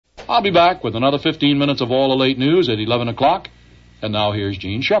I'll be back with another 15 minutes of all the late news at 11 o'clock. And now here's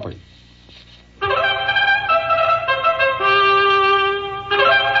Gene Shepard.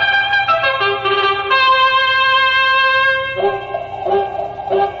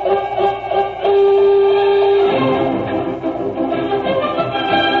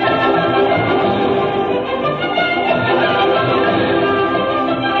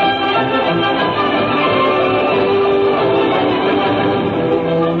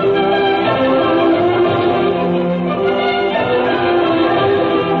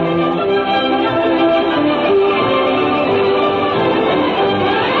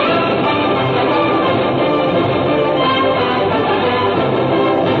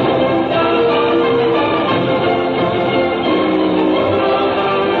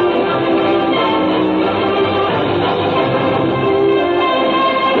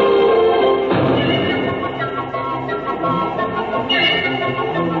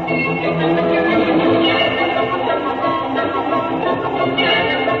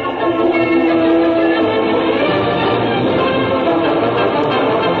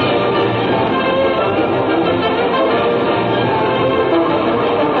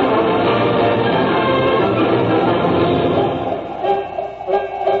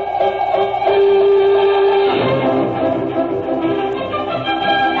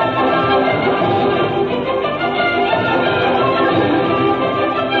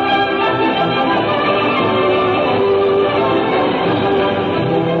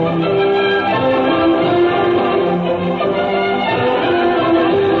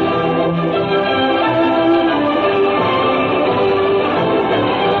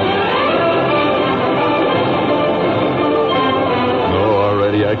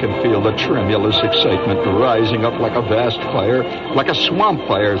 The tremulous excitement rising up like a vast fire, like a swamp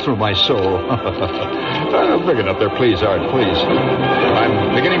fire through my soul. Bring it up there, please, Art, please.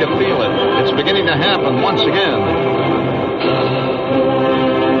 I'm beginning to feel it. It's beginning to happen once again.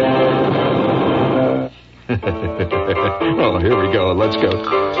 Oh, here we go. Let's go.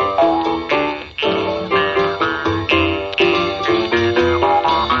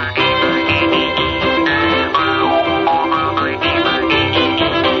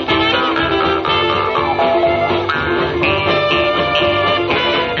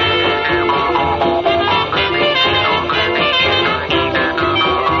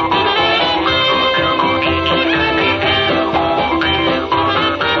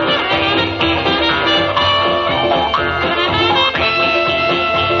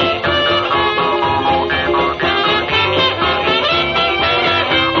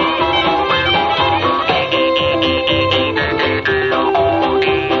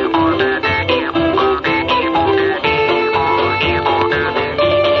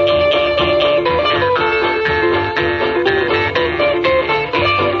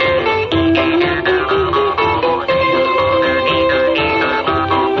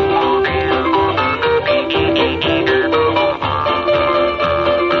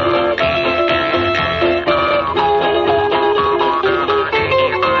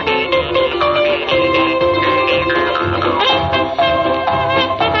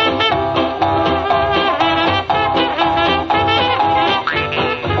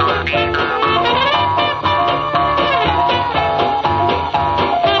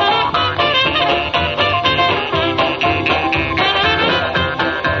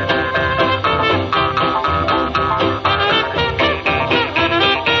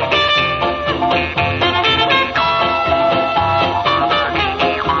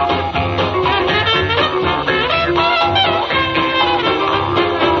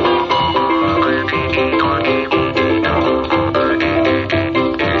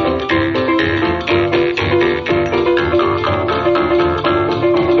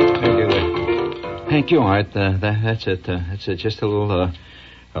 Thank you, Art. That's it. It's just a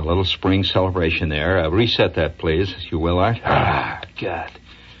little spring celebration there. Reset that, please, if you will, Art. Ah, God.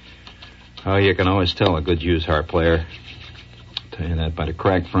 Oh, you can always tell a good used harp player. Tell you that by the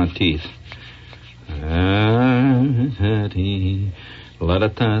cracked front teeth.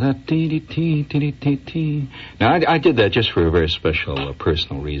 Now, I did that just for a very special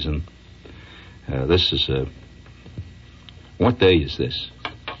personal reason. This is what day is this?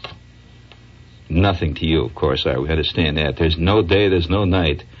 Nothing to you, of course. We understand that. There's no day, there's no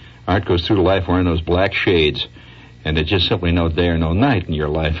night. Art goes through life wearing those black shades, and there's just simply no day or no night in your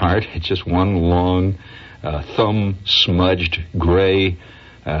life, Art. It's just one long, thumb-smudged gray...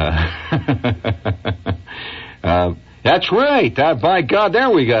 That's right. By God, there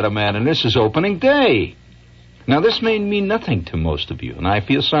we got a man, and this is opening day. Now, this may mean nothing to most of you, and I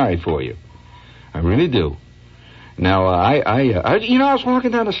feel sorry for you. I really do. Now, I was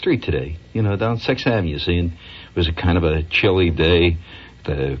walking down the street today, down 6th Avenue, seeing it was a kind of a chilly day,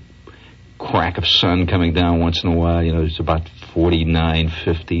 the crack of sun coming down once in a while, it's about 49,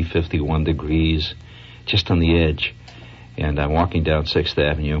 50, 51 degrees, just on the edge. And I'm walking down 6th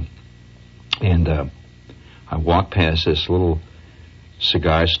Avenue, and I walk past this little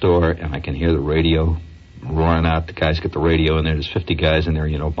cigar store, and I can hear the radio roaring out. The guys get the radio in there. There's 50 guys in there,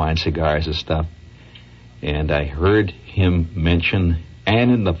 buying cigars and stuff. And I heard him mention,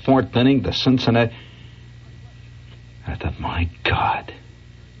 and in the 4th inning, the Cincinnati. I thought, my God,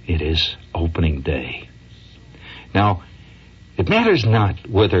 it is opening day. Now, it matters not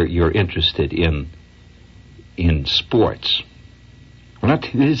whether you're interested in sports.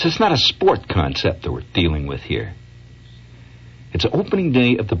 It's not a sport concept that we're dealing with here. It's opening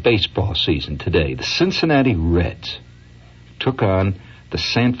day of the baseball season today. The Cincinnati Reds took on the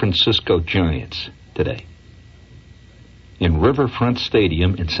San Francisco Giants today in Riverfront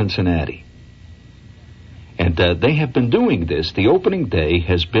Stadium in Cincinnati. And they have been doing this. The opening day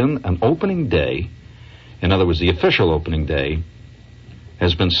has been an opening day. In other words, the official opening day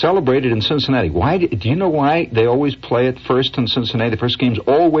has been celebrated in Cincinnati. Why? Do you know why they always play it first in Cincinnati? The first game's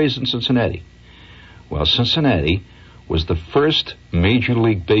always in Cincinnati. Well, Cincinnati was the first Major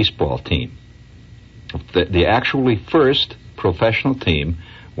League Baseball team. The actually first professional team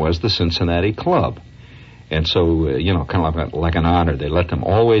was the Cincinnati Club. And so, kind of like an honor, they let them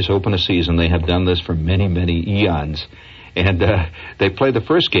always open a season. They have done this for many, many eons. And they play the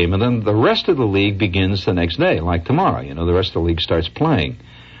first game, and then the rest of the league begins the next day, like tomorrow. The rest of the league starts playing.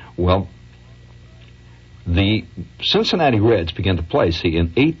 Well, the Cincinnati Reds began to play,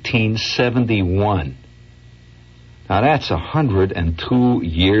 in 1871. Now, that's 102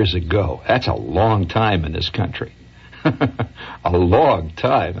 years ago. That's a long time in this country. A long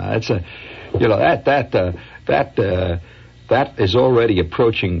time. That's that is already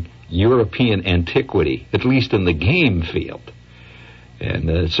approaching European antiquity, at least in the game field. And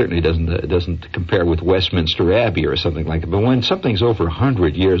it certainly doesn't compare with Westminster Abbey or something like that. But when something's over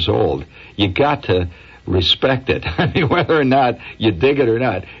 100 years old, you got to respect it. I mean, whether or not you dig it or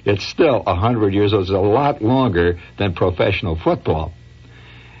not, it's still 100 years old. It's a lot longer than professional football.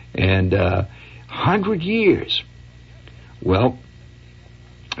 And 100 years. Well,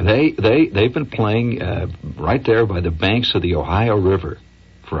 they've been playing right there by the banks of the Ohio River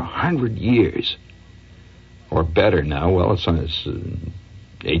for 100 years, or better now. Well, it's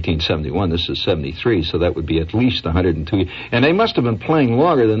 1871. This is 73, so that would be at least 102. And they must have been playing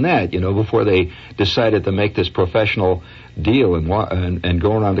longer than that, before they decided to make this professional deal and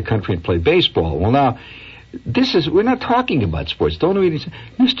go around the country and play baseball. Well, now, we're not talking about sports. Don't even say,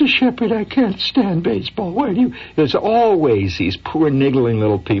 Mr. Shepard, I can't stand baseball. Why do you? There's always these poor niggling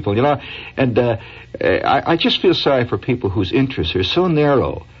little people, and I just feel sorry for people whose interests are so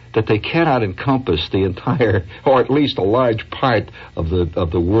narrow that they cannot encompass the entire, or at least a large part of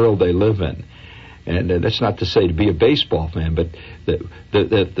the world they live in. And that's not to say to be a baseball fan, but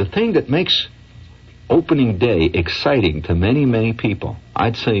the thing that makes opening day exciting to many, many people,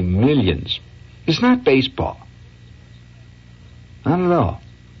 I'd say millions, it's not baseball. Not at all.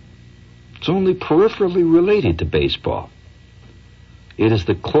 It's only peripherally related to baseball. It is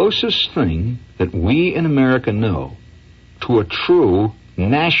the closest thing that we in America know to a true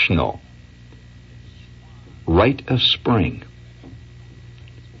national rite of spring.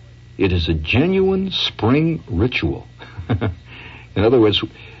 It is a genuine spring ritual. In other words,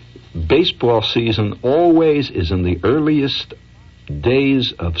 baseball season always is in the earliest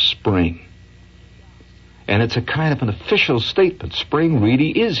days of spring. And it's a kind of an official statement. Spring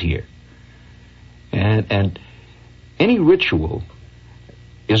really is here. And any ritual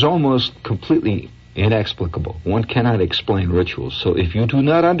is almost completely inexplicable. One cannot explain rituals. So if you do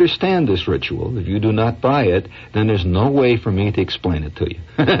not understand this ritual, if you do not buy it, then there's no way for me to explain it to you.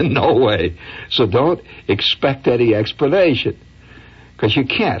 No way. So don't expect any explanation. Because you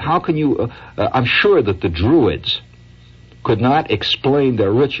can't. How can you... I'm sure that the Druids could not explain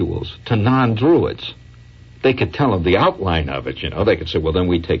their rituals to non-Druids. They could tell them the outline of it, They could say, well, then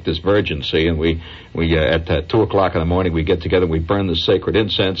we take this virgin, see, and we at 2 o'clock in the morning, we get together, we burn the sacred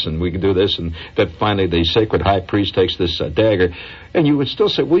incense, and we can do this, and then finally the sacred high priest takes this dagger. And you would still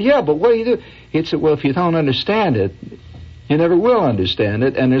say, well, yeah, but what do you do? He'd say, well, if you don't understand it, you never will understand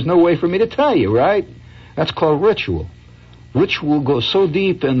it, and there's no way for me to tell you, right? That's called ritual. Ritual goes so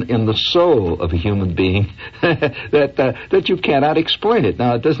deep in the soul of a human being that you cannot explain it.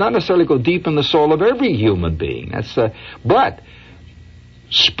 Now, it does not necessarily go deep in the soul of every human being. But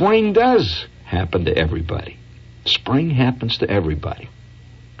spring does happen to everybody. Spring happens to everybody.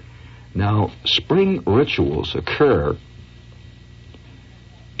 Now, spring rituals occur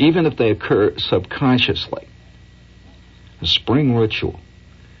even if they occur subconsciously. A spring ritual.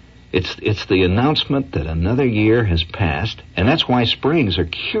 It's the announcement that another year has passed, and that's why springs are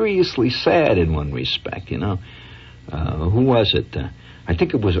curiously sad in one respect, you know. Who was it? I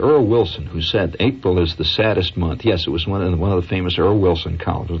think it was Earl Wilson who said April is the saddest month. Yes, it was one of the famous Earl Wilson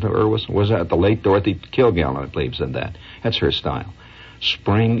columns. Was it Earl Wilson? Was that the late Dorothy Kilgallen, I believe, said that. That's her style.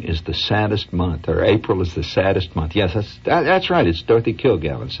 Spring is the saddest month, or April is the saddest month. Yes, that's right. It's Dorothy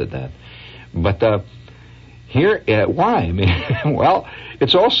Kilgallen said that. But here, why? I mean, well,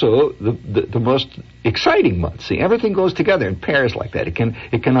 it's also the most exciting month. See, everything goes together in pairs like that. It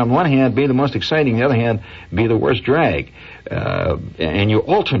can on one hand be the most exciting, on the other hand be the worst drag, and you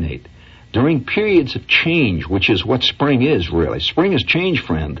alternate during periods of change, which is what spring is really. Spring is change,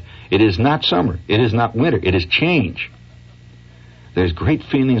 friend. It is not summer. It is not winter. It is change. There's great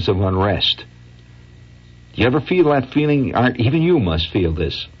feelings of unrest. Do you ever feel that feeling? Even you must feel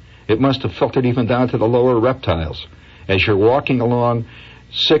this. It must have filtered even down to the lower reptiles. As you're walking along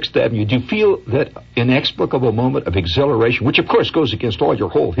 6th Avenue, do you feel that inexplicable moment of exhilaration, which of course goes against all your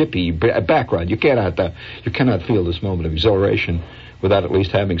whole hippie background? You cannot feel this moment of exhilaration without at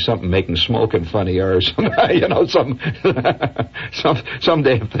least having something making smoke in front of you, or some, some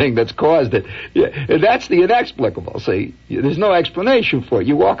damn thing that's caused it. Yeah, that's the inexplicable. See, there's no explanation for it.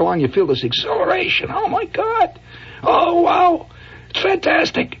 You walk along, you feel this exhilaration. Oh my God! Oh wow! It's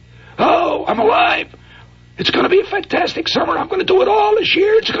fantastic! Oh, I'm alive! It's going to be a fantastic summer. I'm going to do it all this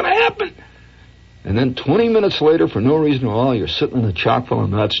year. It's going to happen. And then 20 minutes later, for no reason at all, you're sitting in a chock full of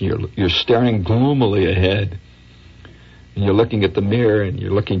nuts and you're staring gloomily ahead. And you're looking at the mirror and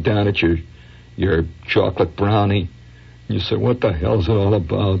you're looking down at your chocolate brownie. And you say, what the hell's it all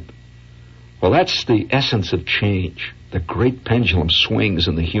about? Well, that's the essence of change. The great pendulum swings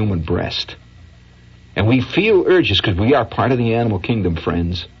in the human breast. And we feel urges because we are part of the animal kingdom,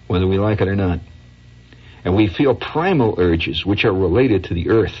 friends, whether we like it or not. And we feel primal urges which are related to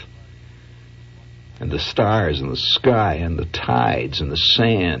the earth and the stars and the sky and the tides and the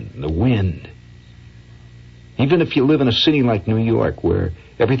sand and the wind. Even if you live in a city like New York where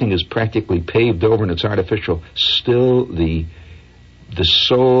everything is practically paved over and it's artificial, still the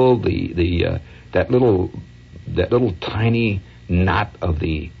soul, that little tiny knot of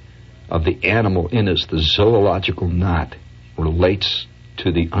the animal in us, the zoological knot, relates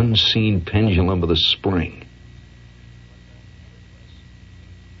to the unseen pendulum of the spring.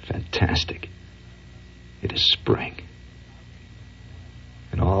 Fantastic. It is spring.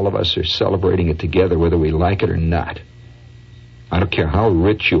 And all of us are celebrating it together, whether we like it or not. I don't care how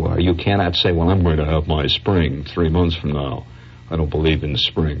rich you are. You cannot say, well, I'm going to have my spring 3 months from now. I don't believe in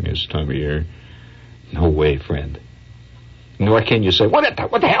spring this time of year. No way, friend. Nor can you say, what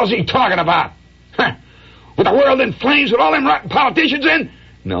the hell is he talking about? Huh? With the world in flames, with all them rotten politicians in?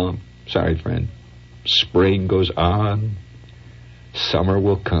 No, I'm sorry, friend. Spring goes on. Summer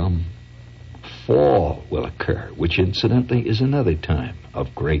will come. Fall will occur, which incidentally is another time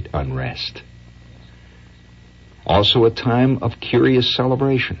of great unrest. Also a time of curious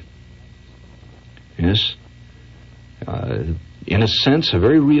celebration. Yes. In a sense, a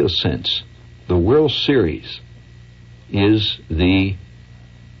very real sense, the World Series is the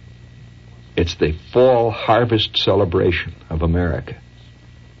fall harvest celebration of America.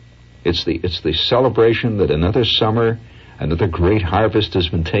 It's the celebration that another summer, another great harvest has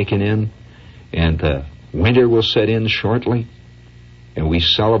been taken in, and winter will set in shortly, and we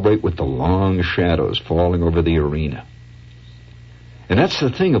celebrate with the long shadows falling over the arena. And that's the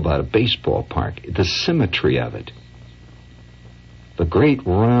thing about a baseball park, the symmetry of it. The great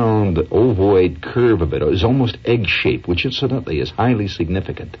round ovoid curve of it is almost egg-shaped, which incidentally is highly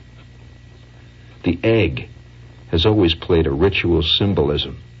significant. The egg has always played a ritual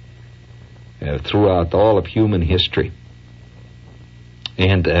symbolism throughout all of human history.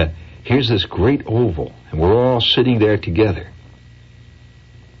 And here's this great oval, and we're all sitting there together,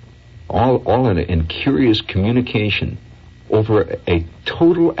 all in curious communication over a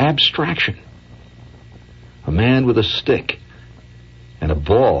total abstraction. A man with a stick and a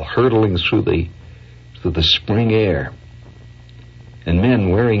ball hurtling through the spring air, and men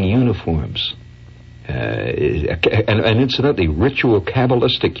wearing uniforms, and incidentally ritual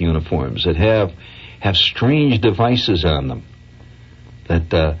Kabbalistic uniforms that have strange devices on them,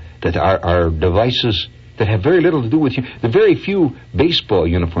 that are devices that have very little to do with you. The very few baseball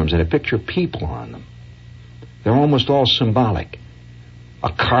uniforms that have picture people on them, they're almost all symbolic.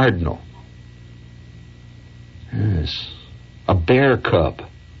 A cardinal. Yes. A bear cub.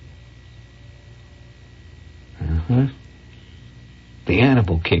 The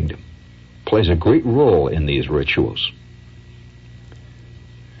animal kingdom. plays a great role in these rituals.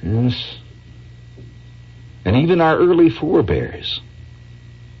 Yes. And even our early forebears,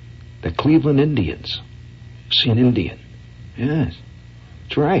 the Cleveland Indians. See an Indian. Yes,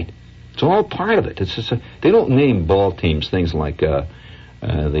 that's right. It's all part of it. It's just they don't name ball teams things like the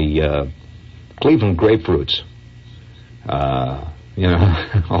Cleveland Grapefruits.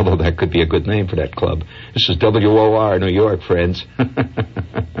 Although that could be a good name for that club. This is WOR, New York, friends.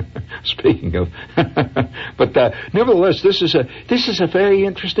 Speaking of, but nevertheless, this is a very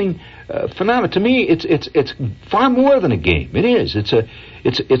interesting phenomenon. To me, it's far more than a game. It is. It's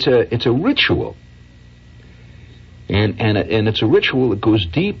a ritual, and it's a ritual that goes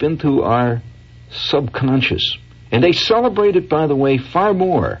deep into our subconscious. And they celebrate it, by the way, far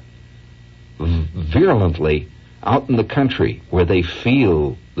more virulently out in the country where they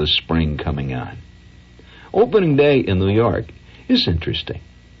feel the spring coming on. Opening day in New York is interesting.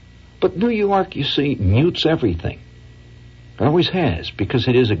 But New York, you see, mutes everything. It always has, because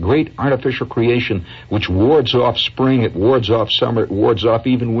it is a great artificial creation which wards off spring, it wards off summer, it wards off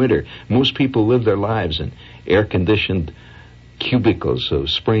even winter. Most people live their lives in air-conditioned cubicles, so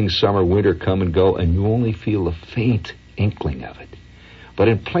spring, summer, winter come and go, and you only feel a faint inkling of it. But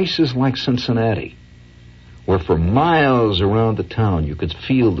in places like Cincinnati, where for miles around the town you could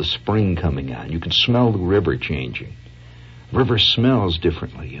feel the spring coming on, you could smell the river changing. River smells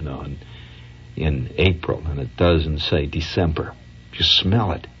differently, in April than it does in, say, December. You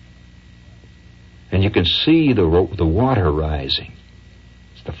smell it. And you can see the water rising.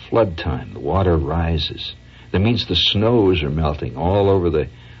 It's the flood time. The water rises. That means the snows are melting all over the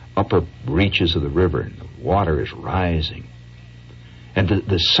upper reaches of the river, and the water is rising. And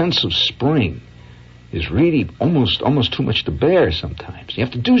the sense of spring is really almost too much to bear sometimes. You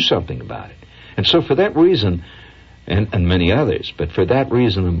have to do something about it. And so for that reason, and many others, but for that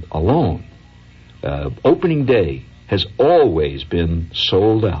reason alone, opening day has always been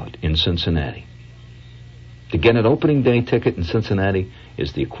sold out in Cincinnati. To get an opening day ticket in Cincinnati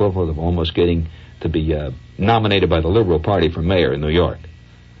is the equivalent of almost getting to be nominated by the Liberal Party for mayor in New York.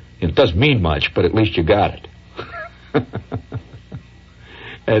 It doesn't mean much, but at least you got it.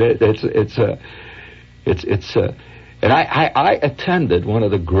 And I attended one of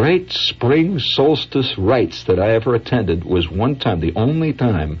the great spring solstice rites that I ever attended. Was one time, the only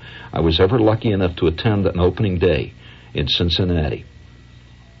time I was ever lucky enough to attend an opening day in Cincinnati.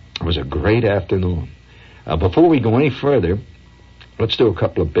 It was a great afternoon. Before we go any further, let's do a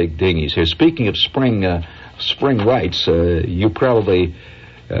couple of big dingies here. Speaking of spring rites, you probably,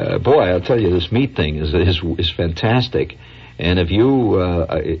 I'll tell you, this meat thing is fantastic. And if you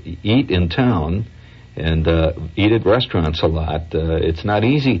eat in town and eat at restaurants a lot, it's not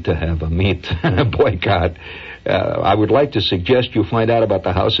easy to have a meat boycott. I would like to suggest you find out about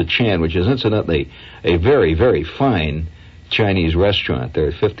the House of Chan, which is incidentally a very, very fine Chinese restaurant. They're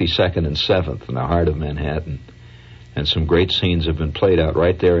at 52nd and 7th in the heart of Manhattan. And some great scenes have been played out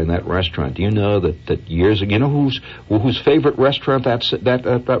right there in that restaurant. Do you know that years ago, you know whose favorite restaurant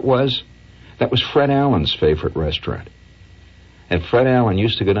that was? That was Fred Allen's favorite restaurant. And Fred Allen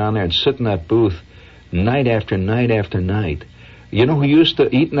used to go down there and sit in that booth night after night after night. You know who used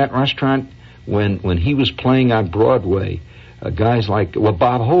to eat in that restaurant when he was playing on Broadway? Guys like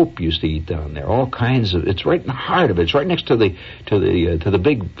Bob Hope used to eat down there. All kinds of. It's right in the heart of it. It's right next to the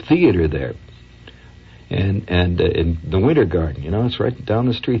big theater there, and in the Winter Garden. It's right down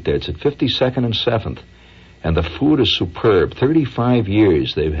the street there. It's at 52nd and 7th, and the food is superb. 35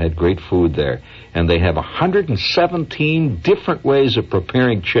 years they've had great food there, and they have 117 different ways of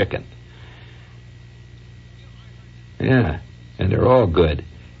preparing chicken. Yeah, and they're all good.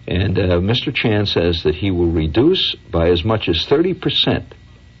 And Mr. Chan says that he will reduce by as much as 30%.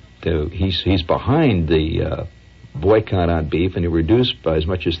 He's behind the boycott on beef, and he reduced by as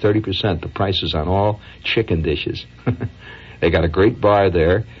much as 30% the prices on all chicken dishes. They got a great bar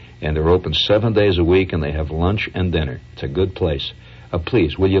there, and they're open 7 days a week, and they have lunch and dinner. It's a good place.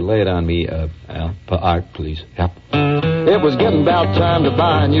 Please, will you lay it on me, Al? Art, please. Yep. It was getting about time to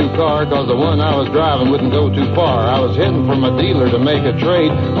buy a new car, 'cause the one I was driving wouldn't go too far. I was heading from a dealer to make a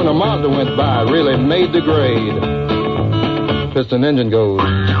trade when a Mazda went by, really made the grade. Piston engine goes,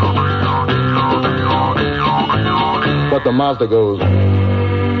 but the Mazda goes.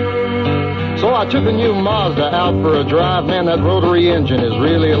 So I took a new Mazda out for a drive. Man, that rotary engine is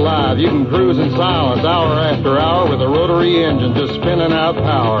really alive. You can cruise in silence hour after hour with a rotary engine just spinning out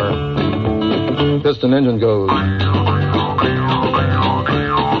power. Piston engine goes,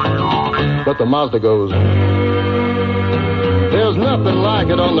 but the Mazda goes. There's There's nothing like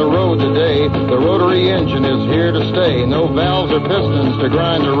it on the road today. The rotary engine is here to stay. No valves or pistons to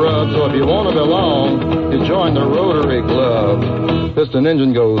grind or rub. So if you want to belong, you join the Rotary Club. Piston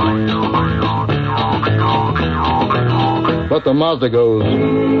engine goes, but the Mazda goes.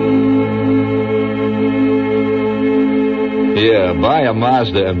 Yeah, buy a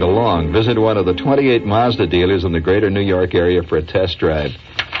Mazda and belong. Visit one of the 28 Mazda dealers in the greater New York area for a test drive.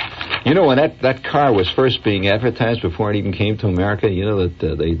 You know, when that car was first being advertised before it even came to America, you know that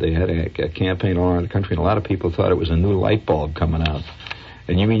they had a campaign all around the country, and a lot of people thought it was a new light bulb coming out.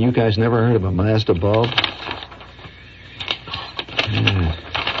 And you mean you guys never heard of a Mazda bulb?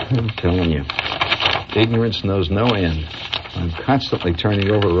 I'm telling you, ignorance knows no end. I'm constantly turning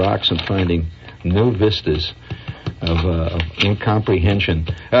over rocks and finding new vistas of incomprehension.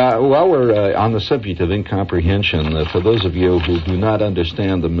 While we're on the subject of incomprehension, for those of you who do not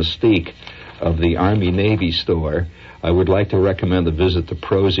understand the mystique of the Army-Navy store, I would like to recommend a visit to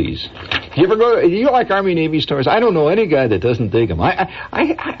Prozie's. Do you like Army-Navy stores? I don't know any guy that doesn't dig them. I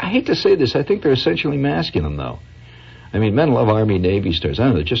hate to say this. I think they're essentially masculine, though. I mean, men love Army-Navy stores. I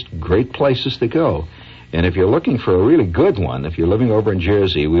don't know, they're just great places to go. And if you're looking for a really good one, if you're living over in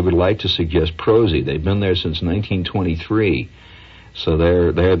Jersey, we would like to suggest Prozie. They've been there since 1923. So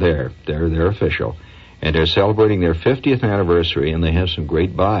they're there. They're official. And they're celebrating their 50th anniversary, and they have some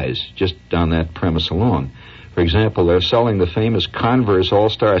great buys just on that premise alone. For example, they're selling the famous Converse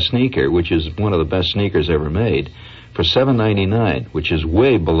All-Star sneaker, which is one of the best sneakers ever made, for $7.99, which is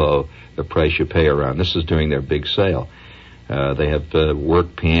way below the price you pay around. This is during their big sale. They have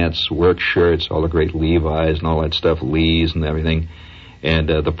work pants, work shirts, all the great Levi's and all that stuff, Lee's and everything. And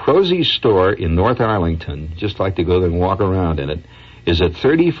the Prozie store in North Arlington, just like to go there and walk around in it, is at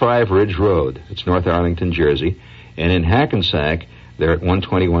 35 Ridge Road. It's North Arlington, Jersey. And in Hackensack, they're at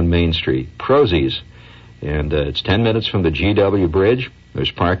 121 Main Street. Prozie's. And it's 10 minutes from the GW Bridge.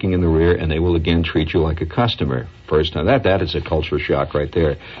 There's parking in the rear, and they will again treat you like a customer. First time. That is a culture shock right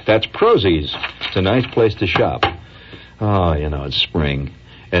there. That's Prozie's. It's a nice place to shop. Oh, you know, it's spring.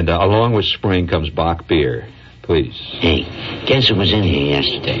 And along with spring comes Bach beer. Please. Hey, guess who was in here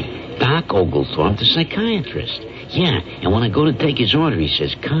yesterday? Doc Oglethorpe, the psychiatrist. Yeah, and when I go to take his order, he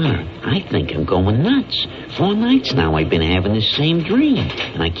says, Connor, I think I'm going nuts. 4 nights now I've been having the same dream,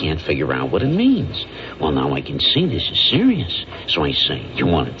 and I can't figure out what it means. Well, now I can see this is serious. So I say, you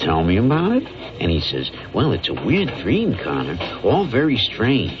want to tell me about it? And he says, well, it's a weird dream, Connor, all very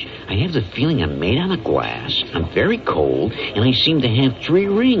strange. I have the feeling I'm made out of glass, I'm very cold, and I seem to have 3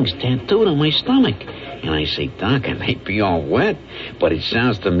 rings tattooed on my stomach. And I say, Doc, I may be all wet, but it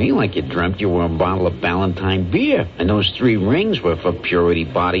sounds to me like you dreamt you were a bottle of Ballantine beer, and those 3 rings were for purity,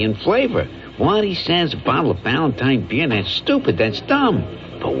 body, and flavor. What? He says, a bottle of Ballantine beer? That's stupid, that's dumb.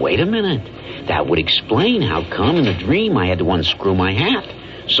 But wait a minute. That would explain how come in the dream I had to unscrew my hat.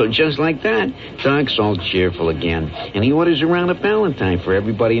 So just like that, Doc's all cheerful again, and he orders a round of Ballantine for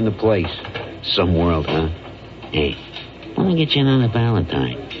everybody in the place. Some world, huh? Hey, let me get you another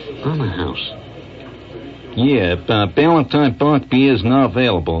Ballantine on the house. Yeah, Ballantine Bach beer is now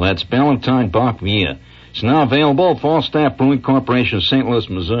available. That's Ballantine Bach beer. It's now available at Falstaff Brewing Corporation of St. Louis,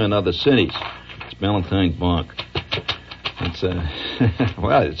 Missouri, and other cities. It's Ballantine Bach. It's,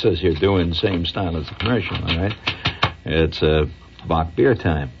 well, it says here doing the same style as the commercial, all right? It's Bach beer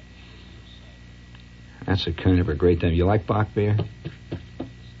time. That's a kind of a great time. You like Bach beer?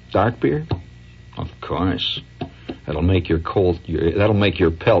 Dark beer? Of course. That'll make your pelt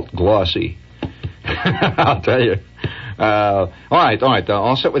glossy. I'll tell you. All right.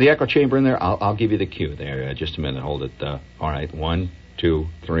 All set with the echo chamber in there? I'll give you the cue there. Just a minute. Hold it. All right. 1, 2,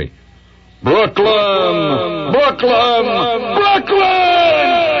 3. Brooklyn!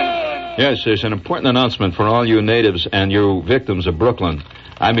 Yes, there's an important announcement for all you natives and you victims of Brooklyn.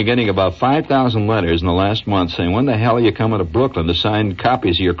 I've been getting about 5,000 letters in the last month saying, when the hell are you coming to Brooklyn to sign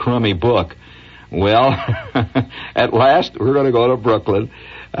copies of your crummy book? Well, at last, we're going to go to Brooklyn.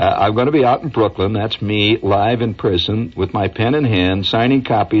 I'm going to be out in Brooklyn. That's me, live in person, with my pen in hand, signing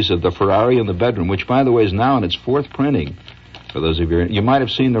copies of The Ferrari in the Bedroom, which, by the way, is now in its 4th printing. For those of you might have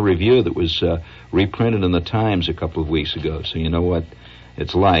seen the review that was reprinted in the Times a couple of weeks ago, so you know what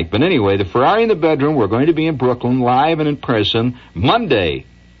it's like. But anyway, The Ferrari in the Bedroom, we're going to be in Brooklyn, live and in person, Monday,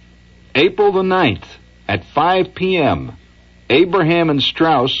 April the 9th, at 5 p.m., Abraham and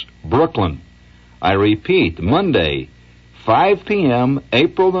Straus, Brooklyn. I repeat, Monday, 5 p.m.,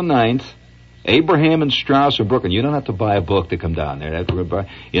 April the 9th, Abraham and Straus of Brooklyn. You don't have to buy a book to come down there.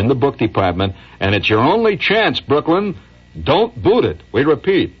 In the book department, and it's your only chance, Brooklyn. Don't boot it. We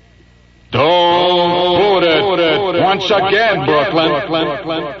repeat, don't boot it. Once again, Brooklyn.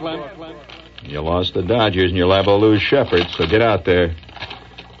 You lost the Dodgers, and you're liable to lose Shepard, so get out there.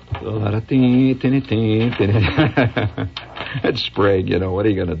 It's spring, what are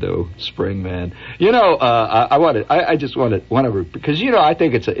you going to do? Spring, man. I just want to, because, I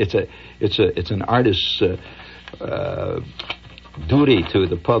think it's an artist's duty to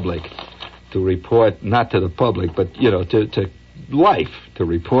the public to report, not to the public, but, to life, to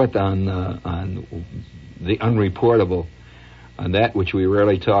report on the unreportable, on that which we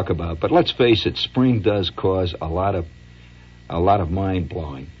rarely talk about. But let's face it, spring does cause a lot of mind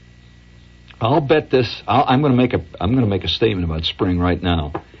blowing. I'll bet this. I'm going to make a statement about spring right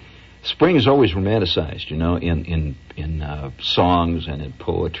now. Spring is always romanticized, in songs and in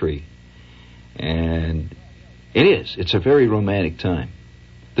poetry, and it is. It's a very romantic time.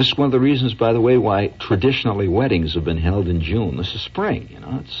 This is one of the reasons, by the way, why traditionally weddings have been held in June. This is spring,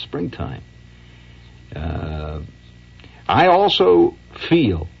 it's springtime. I also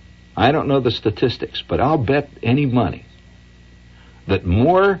feel, I don't know the statistics, but I'll bet any money that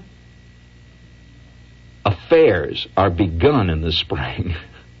more affairs are begun in the spring.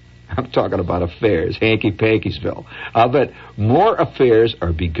 I'm talking about affairs, hanky-pankiesville. I'll bet more affairs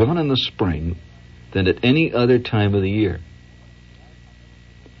are begun in the spring than at any other time of the year.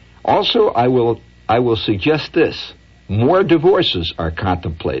 Also, I will suggest this. More divorces are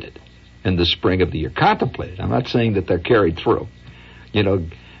contemplated in the spring of the year. Contemplated. I'm not saying that they're carried through.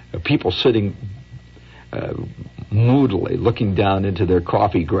 People sitting moodily looking down into their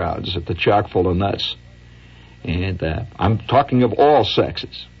coffee grounds at the chock full of nuts. And I'm talking of all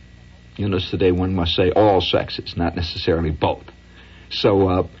sexes. Today one must say all sexes, not necessarily both.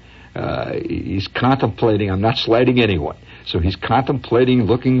 So he's contemplating, I'm not slighting anyone. So he's contemplating,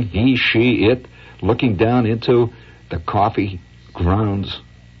 looking, he, she, it, looking down into the coffee grounds.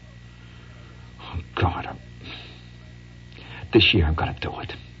 Oh, God. This year I'm going to do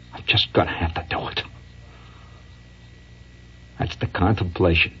it. I'm just going to have to do it. That's the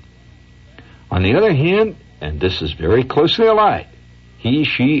contemplation. On the other hand, and this is very closely allied, he,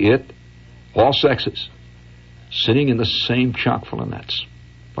 she, it, all sexes, sitting in the same chock full of nuts,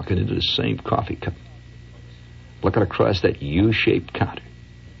 looking into the same coffee cup, looking across that U-shaped counter,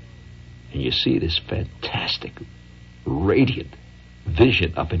 and you see this fantastic, radiant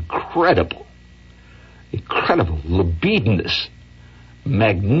vision of incredible libidinous,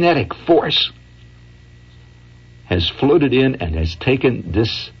 magnetic force has floated in and has taken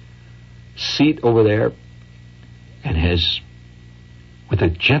this seat over there and has, with a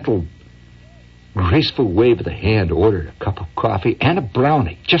gentle, graceful wave of the hand, ordered a cup of coffee and a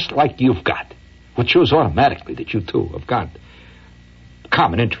brownie, just like you've got, which shows automatically that you two have got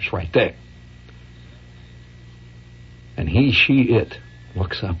common interest right there. And he, she, it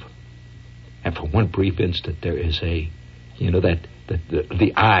looks up, and for one brief instant there is the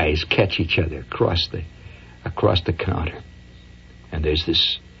eyes catch each other across the counter, and there's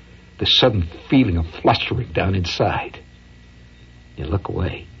this sudden feeling of flustering down inside. You look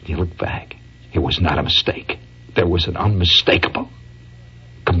away, you look back. It was not a mistake. There was an unmistakable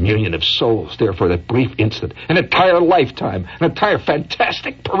communion of souls there for that brief instant. An entire lifetime, an entire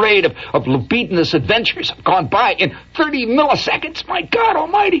fantastic parade of libidinous adventures have gone by in 30 milliseconds. My God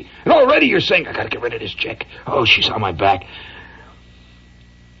almighty. And already you're saying, I gotta get rid of this chick. Oh, she's on my back.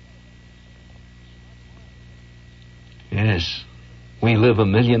 Yes, we live a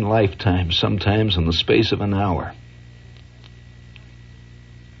million lifetimes, sometimes in the space of an hour.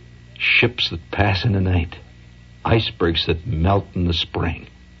 Ships that pass in the night, icebergs that melt in the spring,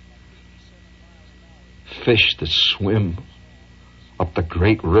 fish that swim up the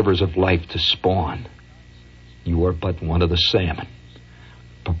great rivers of life to spawn. You are but one of the salmon,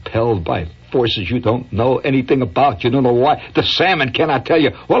 propelled by forces you don't know anything about. You don't know why. The salmon cannot tell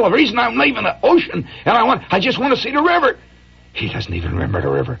you, well, the reason I'm leaving the ocean, and I just want to see the river. He doesn't even remember the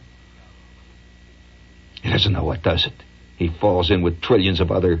river. He doesn't know what does it. He falls in with trillions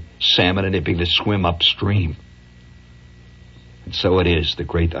of other salmon and they begin to swim upstream. And so it is, the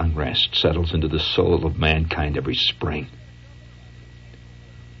great unrest settles into the soul of mankind every spring.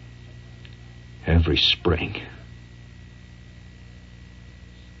 Every spring.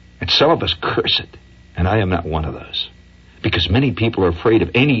 And some of us curse it, and I am not one of those, because many people are afraid of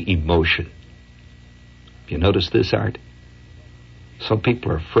any emotion. Have you noticed this, Art? Some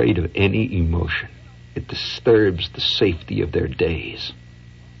people are afraid of any emotion. It disturbs the safety of their days.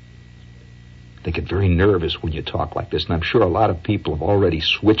 They get very nervous when you talk like this, and I'm sure a lot of people have already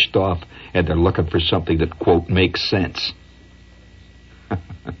switched off and they're looking for something that, quote, makes sense.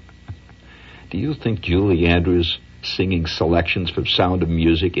 Do you think Julie Andrews singing selections from Sound of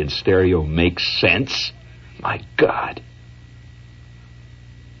Music in stereo makes sense? My God.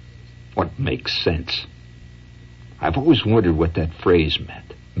 What makes sense? I've always wondered what that phrase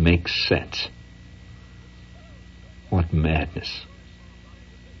meant. Makes sense. What madness.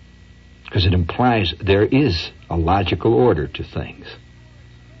 Because it implies there is a logical order to things.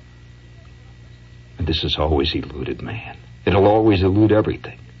 And this has always eluded man. It'll always elude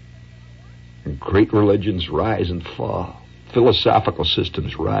everything. And great religions rise and fall. Philosophical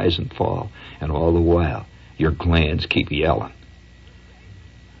systems rise and fall. And all the while, your glands keep yelling.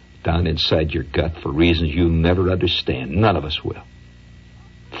 Down inside your gut for reasons you'll never understand. None of us will.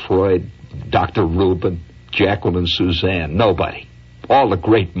 Freud, Dr. Rubin, Jacqueline Suzanne, nobody. All the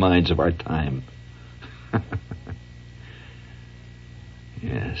great minds of our time.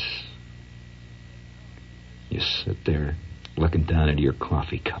 Yes. You sit there looking down into your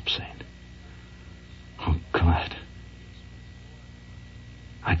coffee cup saying, oh, God.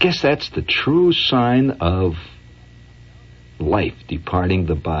 I guess that's the true sign of life departing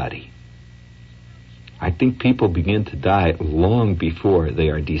the body. I think people begin to die long before they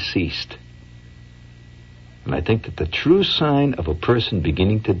are deceased. And I think that the true sign of a person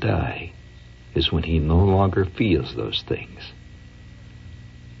beginning to die is when he no longer feels those things.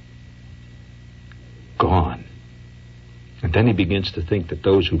 Gone. And then he begins to think that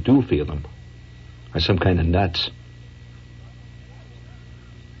those who do feel them are some kind of nuts.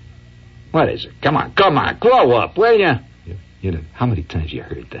 What is it? Come on, grow up, will you? You know, how many times you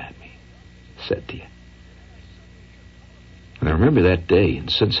heard that said to you? And I remember that day in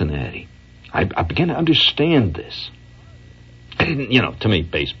Cincinnati. I began to understand this. I didn't, to me,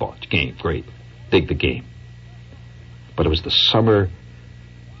 baseball, it's a game, great. Dig the game. But it was the summer,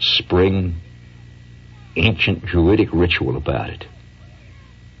 spring, ancient Druidic ritual about it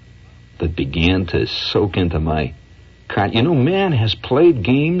that began to soak into my... man has played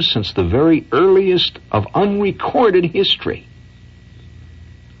games since the very earliest of unrecorded history.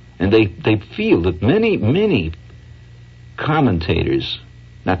 And they feel that many commentators,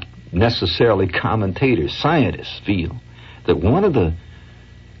 not necessarily commentators, scientists feel that one of the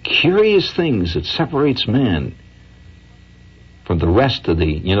curious things that separates man from the rest of the,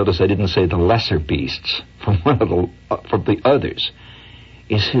 you notice I didn't say the lesser beasts, from the others,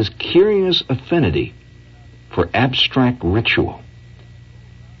 is his curious affinity for abstract ritual.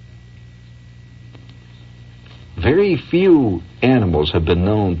 Very few animals have been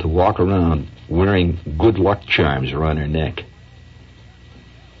known to walk around wearing good luck charms around their neck.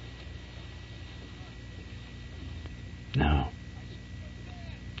 No.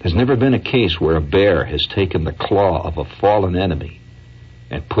 There's never been a case where a bear has taken the claw of a fallen enemy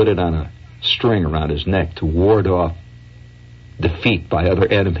and put it on a string around his neck to ward off defeat by other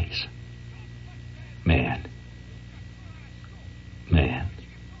enemies. Man.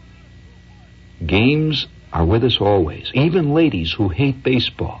 Games are with us always. Even ladies who hate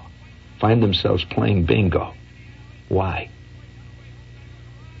baseball find themselves playing bingo. Why?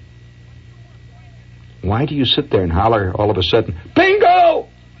 Why do you sit there and holler all of a sudden, bingo?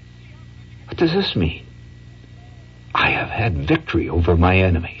 What does this mean? I have had victory over my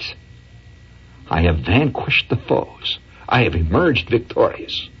enemies. I have vanquished the foes. I have emerged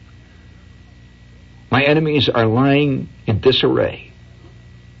victorious. My enemies are lying in disarray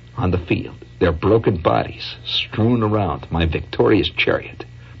on the field, their broken bodies strewn around my victorious chariot.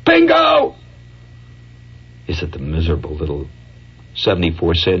 Bingo! Is it the miserable little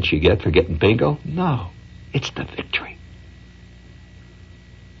 74 cents you get for getting bingo? No, it's the victory.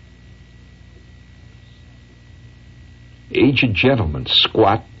 Aged gentlemen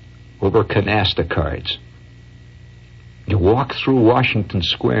squat over canasta cards. You walk through Washington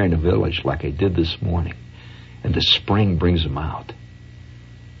Square in the village like I did this morning, and the spring brings them out.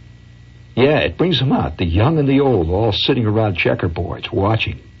 Yeah, it brings them out, the young and the old, all sitting around checkerboards,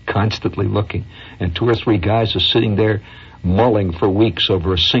 watching, constantly looking, and 2 or 3 guys are sitting there mulling for weeks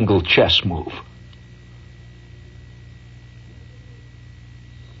over a single chess move.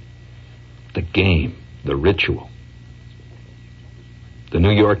 The game, the ritual, the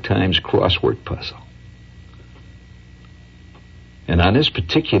New York Times crossword puzzle. And on this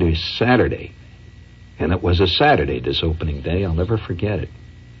particular Saturday, and it was a Saturday, this opening day, I'll never forget it.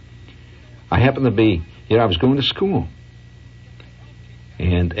 I happened to be, I was going to school.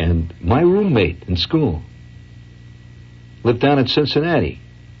 And my roommate in school lived down in Cincinnati.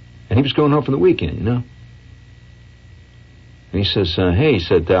 And he was going home for the weekend, And he says, hey, he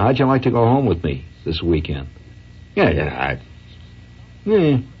said, how'd you like to go home with me this weekend? Yeah.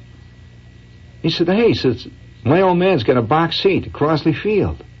 He said, hey, he says, my old man's got a box seat at Crosley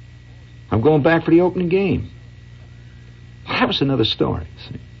Field. I'm going back for the opening game. That was another story.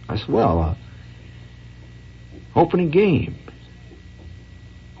 I said, well, opening game.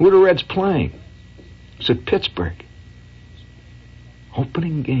 Who are the Reds playing? It's at Pittsburgh.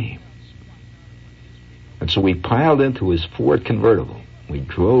 Opening game. And so we piled into his Ford convertible. We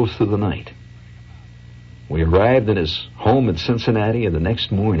drove through the night. We arrived at his home in Cincinnati, and the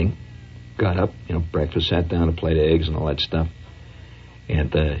next morning, got up, breakfast, sat down and played eggs and all that stuff.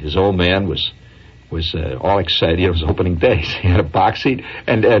 And his old man was all excited. It was opening day. He had a box seat,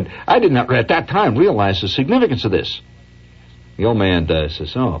 and I did not at that time realize the significance of this. The old man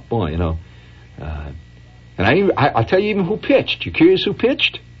says, "Oh boy, and I'll tell you even who pitched. You curious who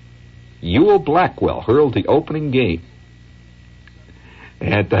pitched? Ewell Blackwell hurled the opening game,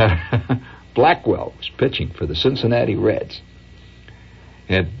 and Blackwell was pitching for the Cincinnati Reds."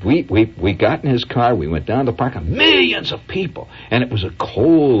 And we got in his car. We went down to the park. Millions of people, and it was a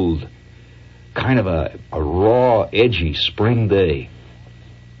cold, kind of a raw, edgy spring day.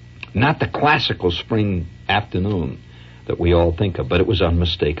 Not the classical spring afternoon that we all think of, but it was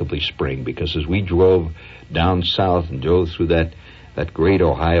unmistakably spring, because as we drove down south and drove through that great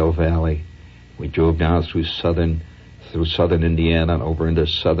Ohio Valley, we drove down through southern Indiana and over into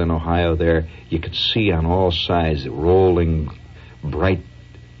southern Ohio there, you could see on all sides the rolling, bright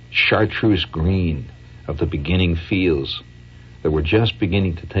chartreuse green of the beginning fields that were just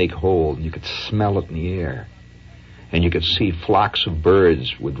beginning to take hold, and you could smell it in the air. And you could see flocks of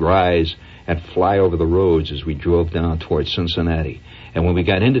birds would rise and fly over the roads as we drove down towards Cincinnati. And when we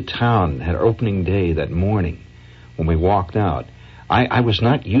got into town, had opening day that morning, when we walked out, I was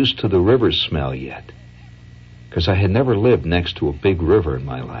not used to the river smell yet, because I had never lived next to a big river in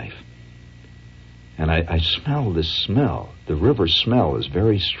my life. And I smelled this smell. The river smell is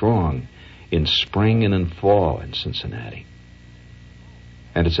very strong in spring and in fall in Cincinnati.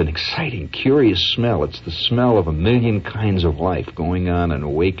 And it's an exciting, curious smell. It's the smell of a million kinds of life going on and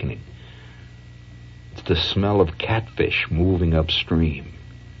awakening. It's the smell of catfish moving upstream.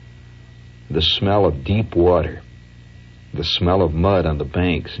 The smell of deep water. The smell of mud on the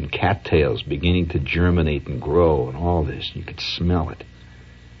banks and cattails beginning to germinate and grow and all this. You could smell it.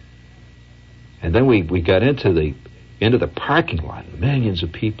 And then we got into the parking lot. Millions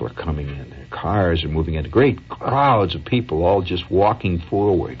of people are coming in. Their cars are moving in. Great crowds of people all just walking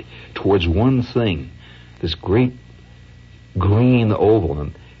forward towards one thing. This great green oval.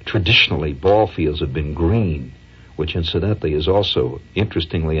 And traditionally, ball fields have been green, which incidentally is also,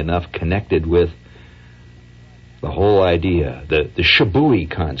 interestingly enough, connected with the whole idea, the Shibui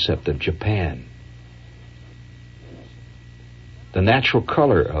concept of Japan. The natural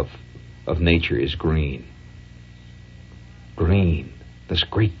color of nature is green. Green. This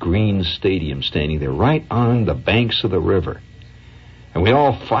great green stadium standing there right on the banks of the river. And we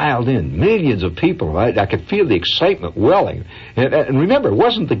all filed in, millions of people. I could feel the excitement welling. And remember, it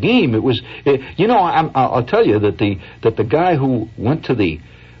wasn't the game. It was, I'll tell you that the guy who went to the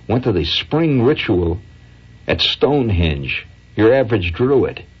spring ritual at Stonehenge, your average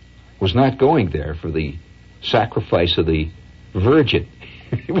Druid, was not going there for the sacrifice of the Virgin.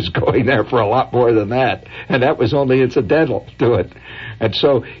 He was going there for a lot more than that, and that was only incidental to it. And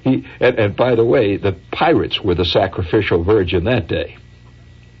so and by the way, the Pirates were the sacrificial virgin that day.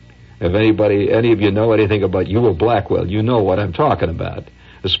 If any of you know anything about Ewell Blackwell, you know what I'm talking about,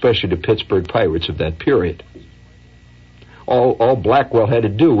 especially the Pittsburgh Pirates of that period. All Blackwell had to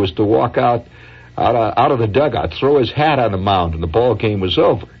do was to walk out of the dugout, throw his hat on the mound, and the ball game was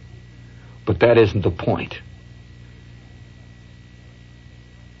over. But that isn't the point.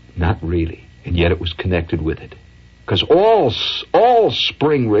 Not really, and yet it was connected with it. Because all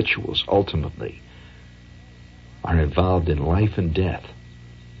spring rituals, ultimately, are involved in life and death.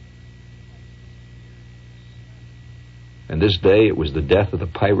 And this day, it was the death of the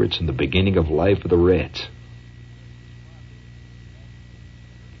Pirates and the beginning of life of the Reds.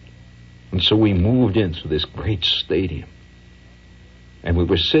 And so we moved into this great stadium. And we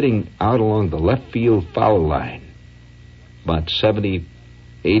were sitting out along the left field foul line, about 70,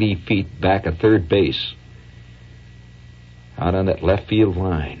 80 feet back at third base, out on that left field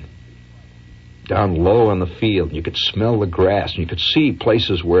line, down low on the field. You could smell the grass, and you could see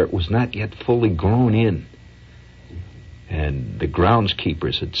places where it was not yet fully grown in. And the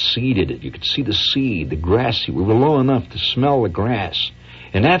groundskeepers had seeded it. You could see the seed, the grass seed. We were low enough to smell the grass.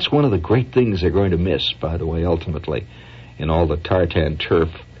 And that's one of the great things they're going to miss, by the way, ultimately, in all the tartan turf,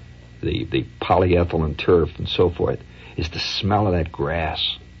 the polyethylene turf and so forth, is the smell of that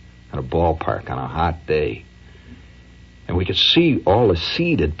grass at a ballpark on a hot day. And we could see all the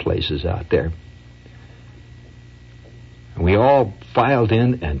seeded places out there. And we all filed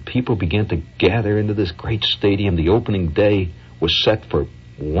in, and people began to gather into this great stadium. The opening day was set for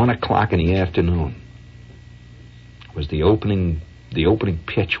 1 o'clock in the afternoon. It was the opening the opening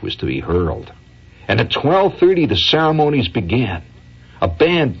pitch was to be hurled. And at 12:30, the ceremonies began. A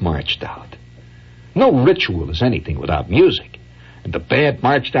band marched out. No ritual is anything without music. And the band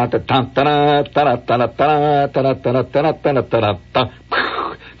marched out to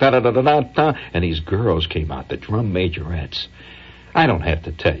and these girls came out, the drum majorettes. I don't have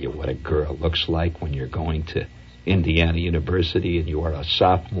to tell you what a girl looks like when you're going to Indiana University and you are a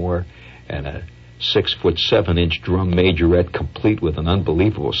sophomore, and a 6'7" drum majorette complete with an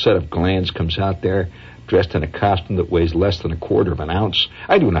unbelievable set of glands comes out there, dressed in a costume that weighs less than a quarter of an ounce.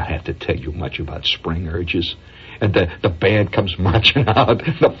 I do not have to tell you much about spring urges. And the band comes marching out,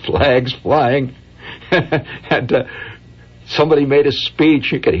 the flags flying, and somebody made a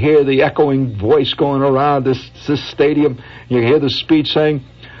speech. You could hear the echoing voice going around this stadium. You hear the speech saying,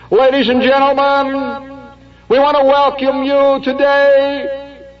 "Ladies and gentlemen, we want to welcome you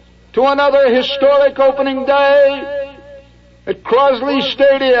today to another historic opening day at Crosley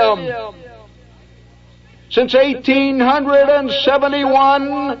Stadium. Since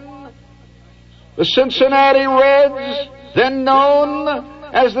 1871, the Cincinnati Reds, then known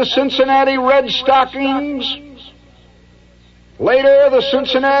as the Cincinnati Red Stockings, later the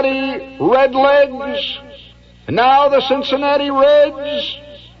Cincinnati Redlegs, and now the Cincinnati Reds,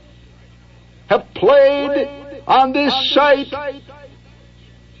 have played on this site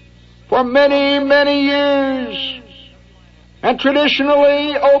for many, many years. And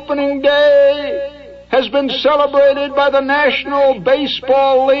traditionally, opening day has been celebrated by the National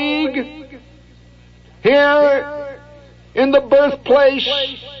Baseball League here in the birthplace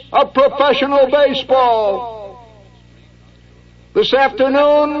of professional baseball. This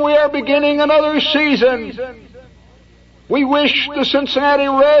afternoon, we are beginning another season. We wish the Cincinnati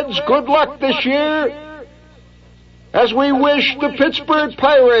Reds good luck this year, as we wish the Pittsburgh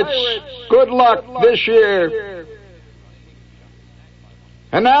Pirates good luck this year.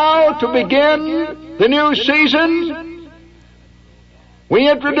 And now, to begin the new season, we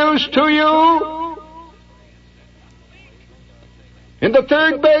introduce to you, in the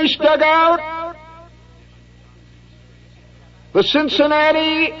third base dugout, the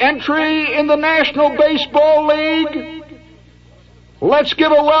Cincinnati entry in the National Baseball League. Let's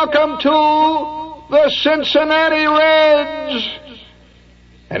give a welcome to the Cincinnati Reds.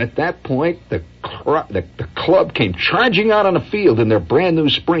 And at that point, the club came charging out on the field in their brand new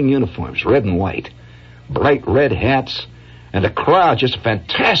spring uniforms, red and white, bright red hats, and the crowd, just a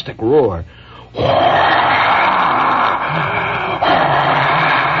fantastic roar.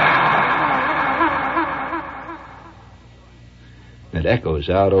 It echoes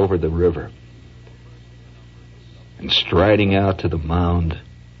out over the river. And striding out to the mound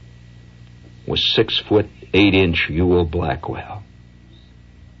was 6'8" Ewell Blackwell.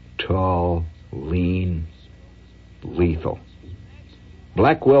 Tall, lean, lethal.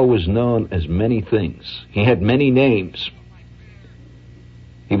 Blackwell was known as many things. He had many names.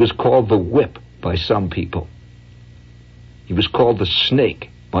 He was called the Whip by some people. He was called the Snake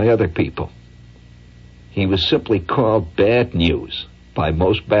by other people. He was simply called Bad News by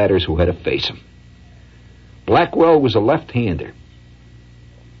most batters who had to face him. Blackwell was a left-hander.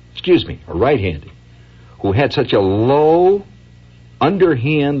 A right-hander, who had such a low,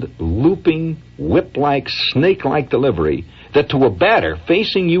 underhand, looping, whip-like, snake-like delivery that to a batter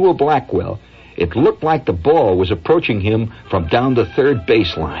facing Ewell Blackwell, it looked like the ball was approaching him from down the third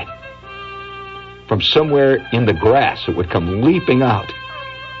baseline. From somewhere in the grass, it would come leaping out.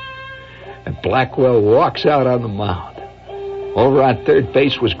 And Blackwell walks out on the mound. Over on third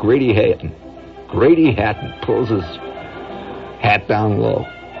base was Grady Hatton. Grady Hatton pulls his hat down low.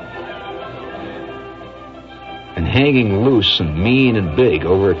 And hanging loose and mean and big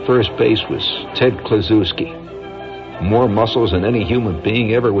over at first base was Ted Kluszewski. More muscles than any human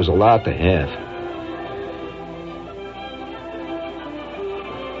being ever was allowed to have.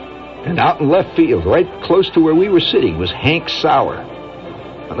 And out in left field, right close to where we were sitting, was Hank Sauer,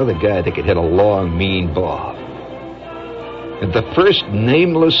 another guy that could hit a long, mean ball. And the first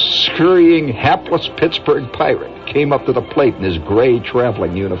nameless, scurrying, hapless Pittsburgh Pirate came up to the plate in his gray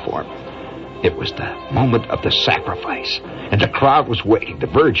traveling uniform. It was the moment of the sacrifice, and the crowd was waiting. The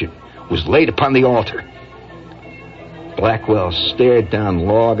Virgin was laid upon the altar. Blackwell stared down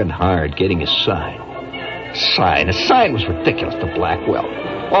long and hard, getting his sign. A sign was ridiculous to Blackwell.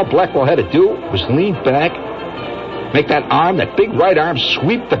 All Blackwell had to do was lean back, make that arm, that big right arm,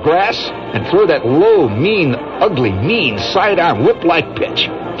 sweep the grass, and throw that low, mean, ugly, mean sidearm whip-like pitch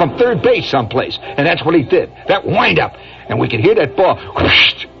from third base someplace. And that's what he did. That wind-up. And we could hear that ball,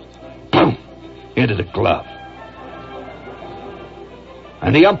 whoosh, boom, into the glove.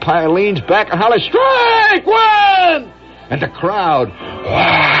 And the umpire leans back and hollers, "Strike one!" And the crowd.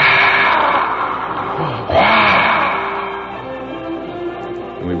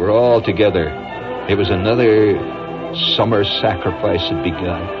 And we were all together. It was another summer sacrifice had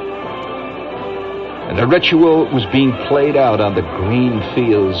begun. And the ritual was being played out on the green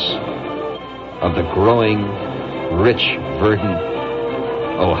fields of the growing, rich, verdant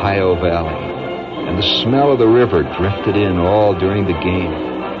Ohio Valley. And the smell of the river drifted in all during the game.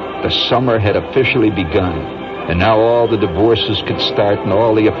 The summer had officially begun, and now all the divorces could start and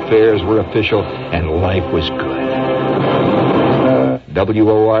all the affairs were official, and life was good.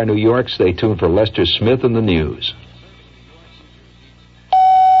 WOR New York, stay tuned for Lester Smith and the news.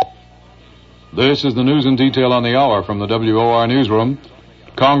 This is the news in detail on the hour from the WOR newsroom.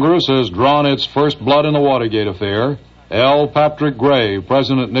 Congress has drawn its first blood in the Watergate affair. L. Patrick Gray,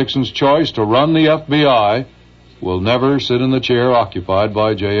 President Nixon's choice to run the FBI, will never sit in the chair occupied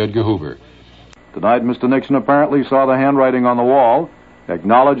by J. Edgar Hoover. Tonight, Mr. Nixon apparently saw the handwriting on the wall,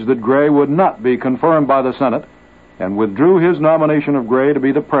 acknowledged that Gray would not be confirmed by the Senate, and withdrew his nomination of Gray to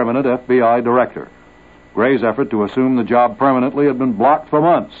be the permanent FBI director. Gray's effort to assume the job permanently had been blocked for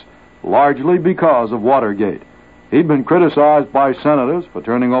months, largely because of Watergate. He'd been criticized by senators for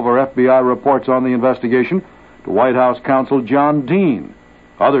turning over FBI reports on the investigation to White House counsel John Dean.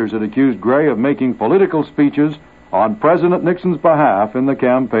 Others had accused Gray of making political speeches on President Nixon's behalf in the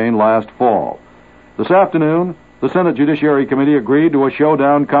campaign last fall. This afternoon, the Senate Judiciary Committee agreed to a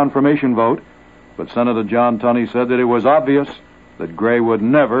showdown confirmation vote, but Senator John Tunney said that it was obvious that Gray would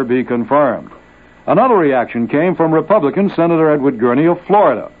never be confirmed. Another reaction came from Republican Senator Edward Gurney of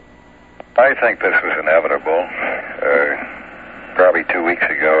Florida. I think this was inevitable. Probably 2 weeks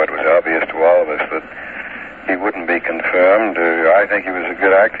ago, it was obvious to all of us that he wouldn't be confirmed. I think he was a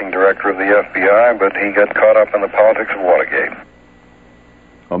good acting director of the FBI, but he got caught up in the politics of Watergate.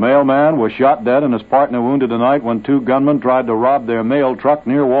 A mailman was shot dead and his partner wounded tonight when two gunmen tried to rob their mail truck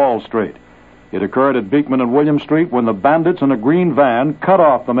near Wall Street. It occurred at Beekman and William Street when the bandits in a green van cut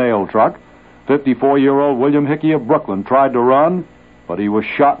off the mail truck. 54-year-old William Hickey of Brooklyn tried to run, but he was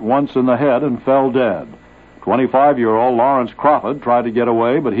shot once in the head and fell dead. 25-year-old Lawrence Crawford tried to get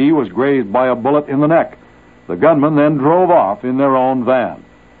away, but he was grazed by a bullet in the neck. The gunmen then drove off in their own van.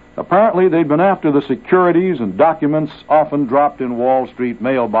 Apparently, they'd been after the securities and documents often dropped in Wall Street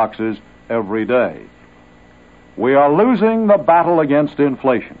mailboxes every day. We are losing the battle against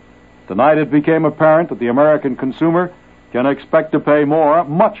inflation. Tonight it became apparent that the American consumer can expect to pay more,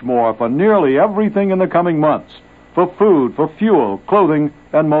 much more, for nearly everything in the coming months. For food, for fuel, clothing,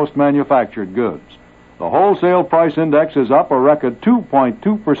 and most manufactured goods. The wholesale price index is up a record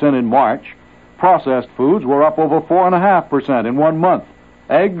 2.2% in March. Processed foods were up over 4.5% in 1 month.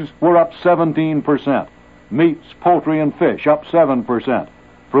 Eggs were up 17%. Meats, poultry, and fish up 7%.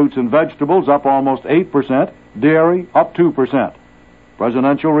 Fruits and vegetables up almost 8%. Dairy up 2%.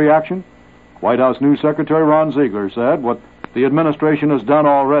 Presidential reaction? White House News Secretary Ron Ziegler said what the administration has done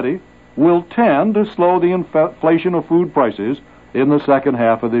already will tend to slow the inflation of food prices in the second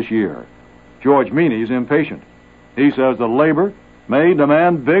half of this year. George Meany's impatient. He says that labor may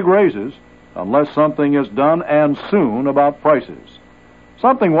demand big raises unless something is done, and soon, about prices.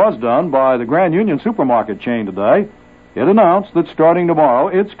 Something was done by the Grand Union supermarket chain today. It announced that starting tomorrow,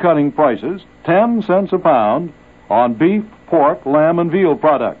 it's cutting prices 10 cents a pound on beef, pork, lamb, and veal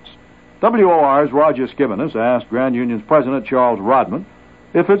products. WOR's Roger Skivenes asked Grand Union's President Charles Rodman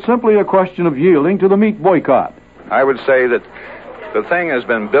if it's simply a question of yielding to the meat boycott. I would say that the thing has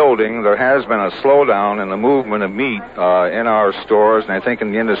been building. There has been a slowdown in the movement of meat in our stores, and I think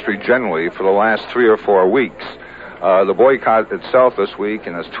in the industry generally, for the last 3 or 4 weeks. The boycott itself this week,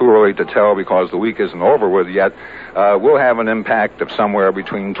 and it's too early to tell because the week isn't over with yet, will have an impact of somewhere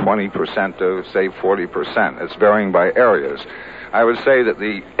between 20% to, say, 40%. It's varying by areas. I would say that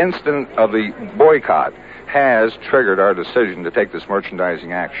the instant of the boycott has triggered our decision to take this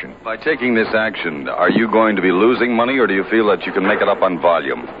merchandising action. By taking this action, are you going to be losing money, or do you feel that you can make it up on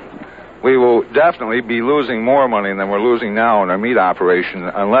volume? We will definitely be losing more money than we're losing now in our meat operation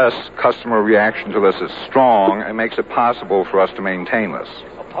unless customer reaction to this is strong and makes it possible for us to maintain this.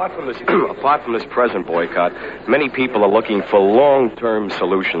 Apart from this present boycott, many people are looking for long-term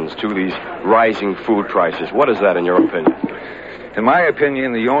solutions to these rising food prices. What is that in your opinion? In my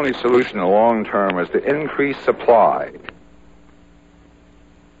opinion, the only solution in the long term is to increase supply.